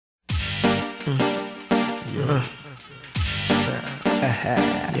One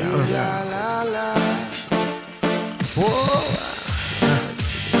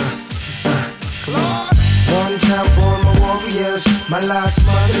time for my warriors, my last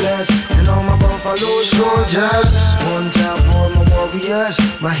motherless, and all my buffalo soldiers. One time for my warriors,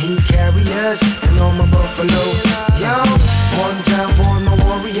 my heat carriers, and all my buffalo. Yo, one time for my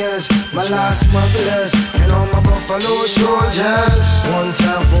warriors, my last motherless, and all my buffalo soldiers. One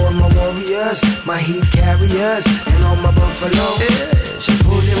time for my warriors, my heat carriers, and all my buffalo. She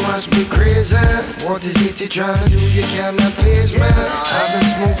fool, you must be crazy. What is it you're trying to do? You cannot face me. I've been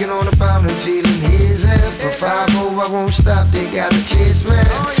smoking on the pound and feeling hazy. For 5-0, I won't stop, they gotta chase me.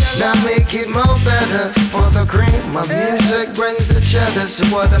 Now make it more better for the cream. My music brings the cheddar, so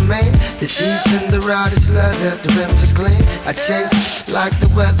what I mean. The seats in the ride is leather, the rims is clean. I change like the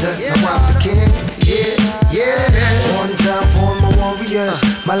weather, now I'm the king. Yeah, yeah. One time for my warriors,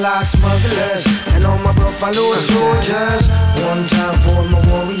 my last motherless, and all my buffalo soldiers. One time for my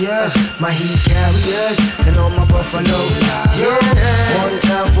warriors, my heat carriers, and all my buffalo. Yeah. One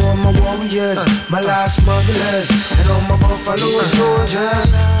time for my warriors, my last motherless, and all my buffalo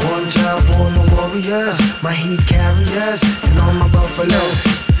soldiers. One time for my warriors, my heat carriers, and all my buffalo.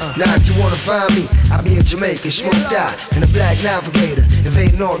 Now if you wanna find me, I'll be in Jamaica, smoked out in a black navigator,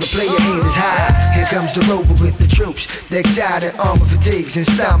 invading all the player haters high. Here comes the rover with the troops, decked out in armor fatigues and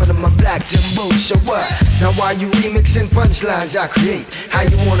stomping on my black tin boots. So what? Now why you remixing punchlines I create? How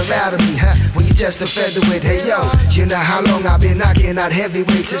you wanna battle me, huh? When you just a featherweight. Hey yo, you know how long I've been knocking out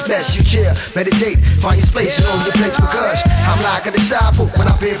heavyweights. It's best you chill, meditate, find your space and own your place, because I'm like a disciple when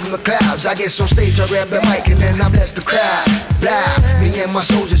I appear from the clouds. I get on stage, I grab the mic and then I bless the crowd. Blah, me and my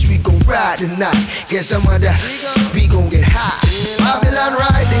soldiers, we gon' ride tonight. Get some of that, we gon' get high. Babylon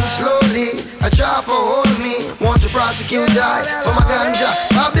riding slowly, I try for hold me. Want to prosecute die for my ganja.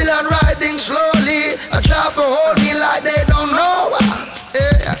 Babylon riding slowly, I try for hold me like they don't know.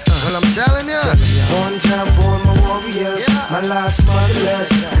 Yeah, well I'm telling ya. One time for my warriors, my last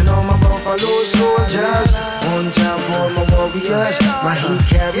motherless, and all my buffalo soldiers. One time for my warriors, my heat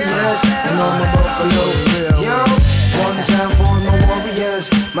carriers, and all my buffalo. Yo, one time for my warriors,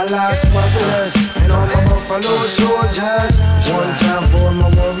 my last motherless, and all my buffalo soldiers. One time for my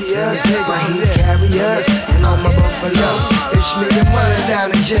warriors, my heat carriers, and all my buffalo. It's me and Mullen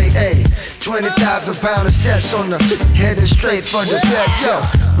down in J.A. 20,000 pound assess on the heading straight for the back, yo.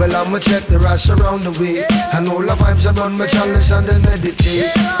 Well, I'ma check the rats around the way. I know the vibes are on my chalice and then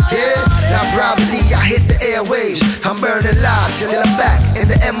meditate. Yeah, now probably I hit the airwaves. I'm burning live till I'm back in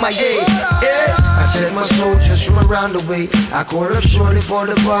the MIA. Yeah, I said my soldiers from around the way. I call up shortly for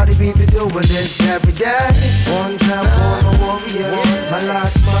the party, we be doing this every day. One time for my warriors, my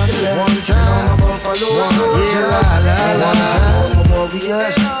last motherless, one time my buffalo soldiers. One time for my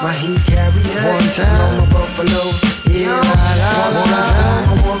warriors, my heat carriers, one time my buffalo. Yeah, one time for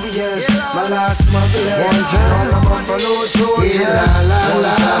my warriors, my last motherless, one time my buffalo soldiers. One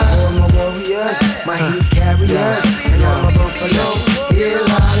time for my warriors, my heat carriers, and all my buffalo. Yeah,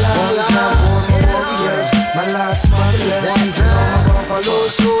 one time for my warriors, my last motherless, one time my buffalo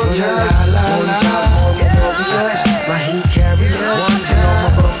soldiers. One time for my warriors, my heat carriers, and all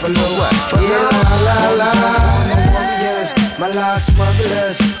my buffalo. Yeah, one time for my warriors, my last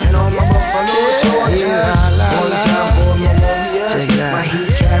motherless, and all my buffalo soldiers. One time for my warriors, my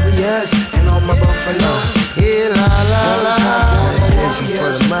heat carriers, and all my buffalo. Yeah, la la la. One time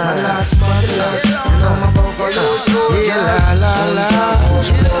for my last motherless, and all my buffalo soldiers. Yeah, la la la. One time for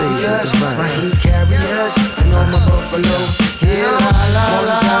my warriors, my heat carriers, and all my buffalo. Yeah, la la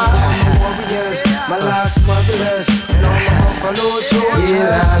la. One time for my warriors, my last motherless, and all my buffalo soldiers.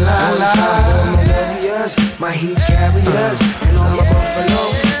 Yeah, la la la. One time for my warriors, my heat carriers, and all my buffalo.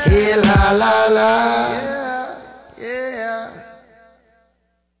 Yeah, la la la.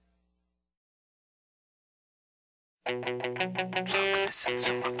 Look, listen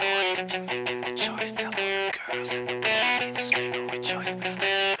to my voice. If you're making the choice, tell all the girls and the boys, either scream or rejoice.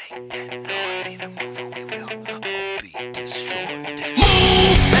 Let's make that noise. Either move or we will all be destroyed.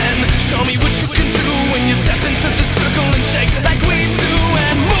 Move and show me what you can do when you step into the circle and shake like we do.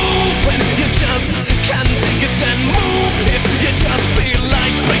 And move when you just can't take it. And move if you just feel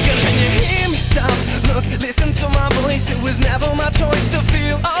like breaking. Can you hear me? Stop. Look, listen to my voice. It was never my choice to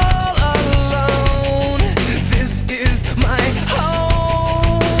feel all alone. This is my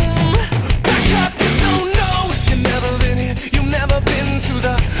home. Back up, you don't know if you've never been here. You've never been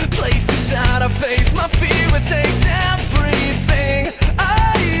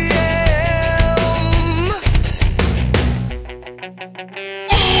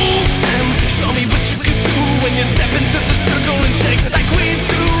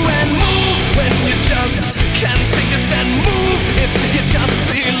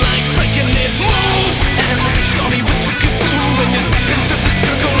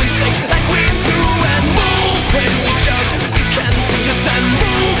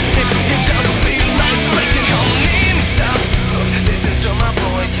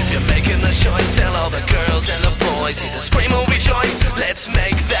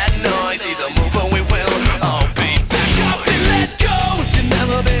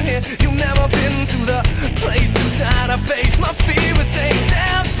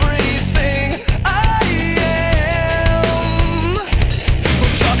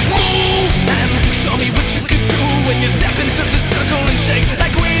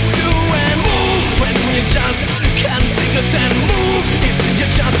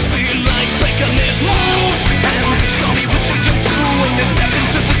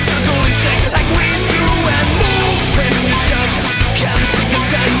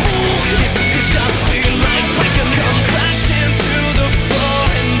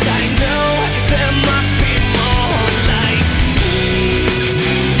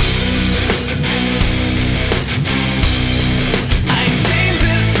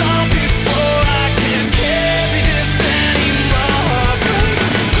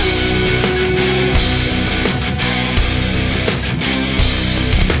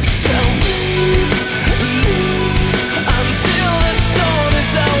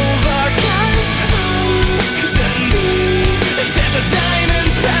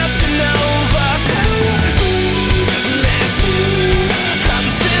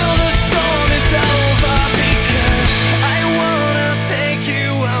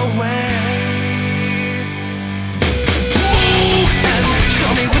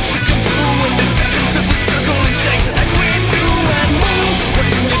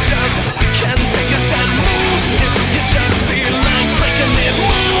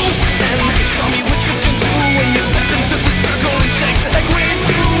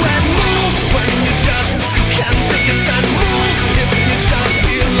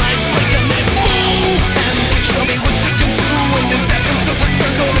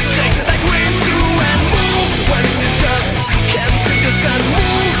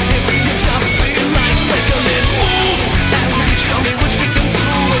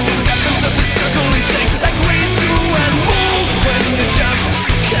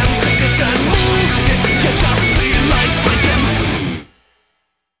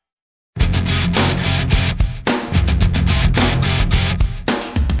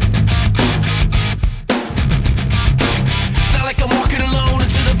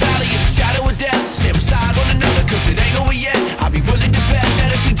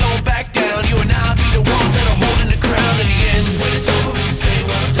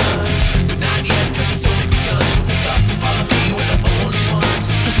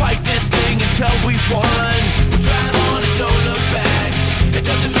one. We drive on and don't look back. It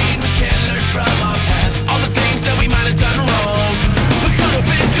doesn't mean we can't learn from our past. All the things that we might have done wrong, we could have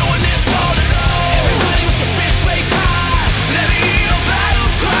been doing this all along. Everybody with your fists raised high, let me hear your battle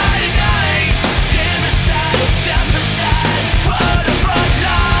cry tonight. Stand beside or step aside, put on the front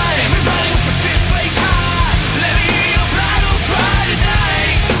line. Everybody with your fists raised high, let me hear your battle cry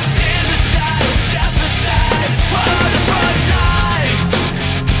tonight. Stand beside or step aside, put on the front line.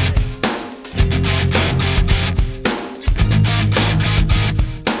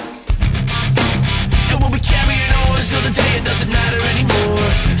 And we'll be carrying on until the day it doesn't matter anymore.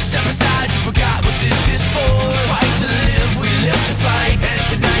 Step aside, you forgot what this is for. Fight to live, we live to fight. And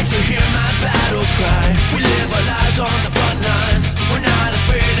tonight you'll hear my battle cry. We live our lives on the front lines. We're not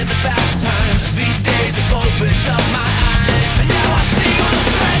afraid of the fast times. These days have opened up my eyes, and now I see on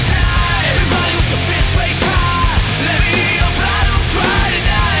the front line. Everybody with your fists raised high, let me hear your battle cry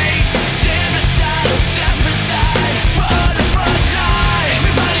tonight. Stand beside or step aside, put on the front line.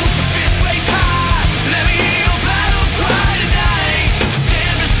 Everybody with your fists raised high, let me hear your battle cry tonight.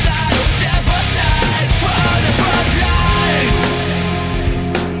 Stand beside or step aside, put on the front line.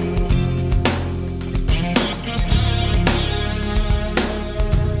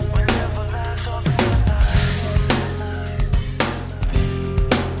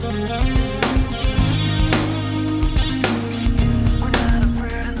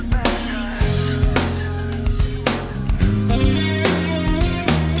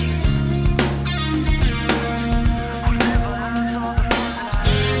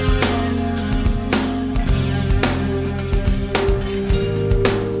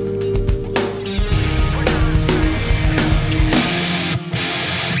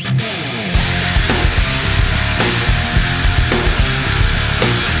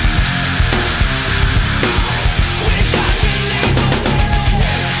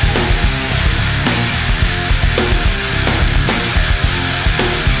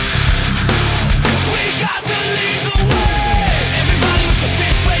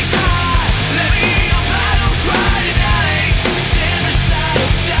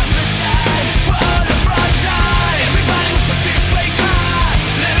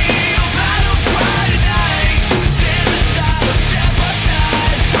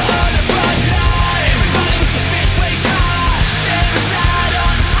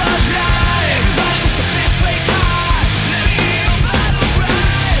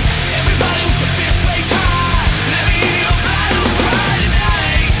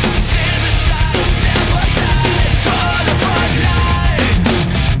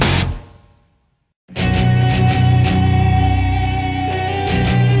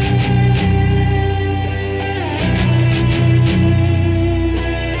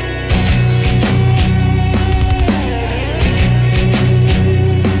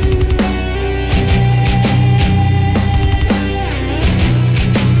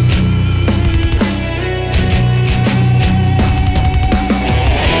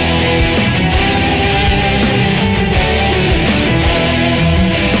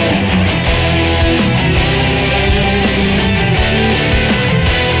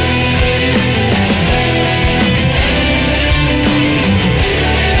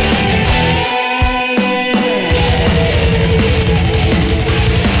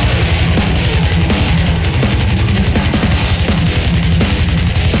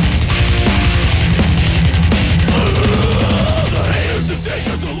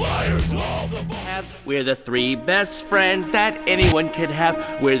 We're the three best friends that anyone could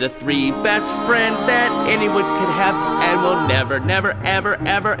have. We're the three best friends that anyone could have. And we'll never, never, ever,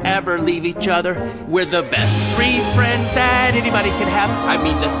 ever, ever leave each other. We're the best three friends that anybody could have. I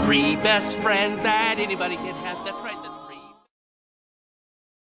mean the three best friends that anybody could have. That's right.